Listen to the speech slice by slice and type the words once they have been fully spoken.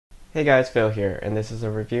Hey guys, Phil here, and this is a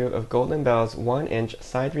review of Golden Bell's 1-inch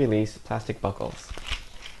side release plastic buckles.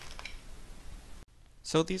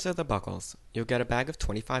 So these are the buckles. You'll get a bag of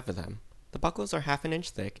 25 of them. The buckles are half an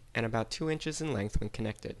inch thick and about 2 inches in length when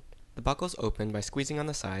connected. The buckles open by squeezing on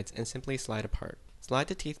the sides and simply slide apart. Slide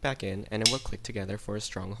the teeth back in and it will click together for a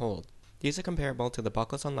strong hold. These are comparable to the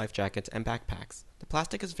buckles on life jackets and backpacks. The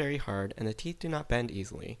plastic is very hard and the teeth do not bend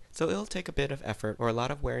easily, so it'll take a bit of effort or a lot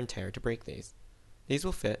of wear and tear to break these. These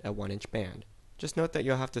will fit a 1-inch band. Just note that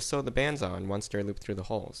you'll have to sew the bands on once they're looped through the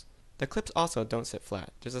holes. The clips also don't sit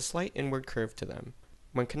flat. There's a slight inward curve to them.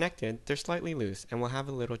 When connected, they're slightly loose and will have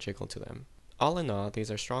a little jiggle to them. All in all, these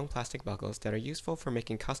are strong plastic buckles that are useful for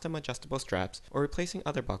making custom adjustable straps or replacing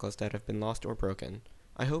other buckles that have been lost or broken.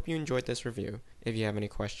 I hope you enjoyed this review. If you have any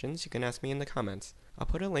questions, you can ask me in the comments. I'll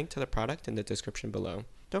put a link to the product in the description below.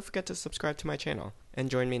 Don't forget to subscribe to my channel, and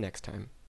join me next time.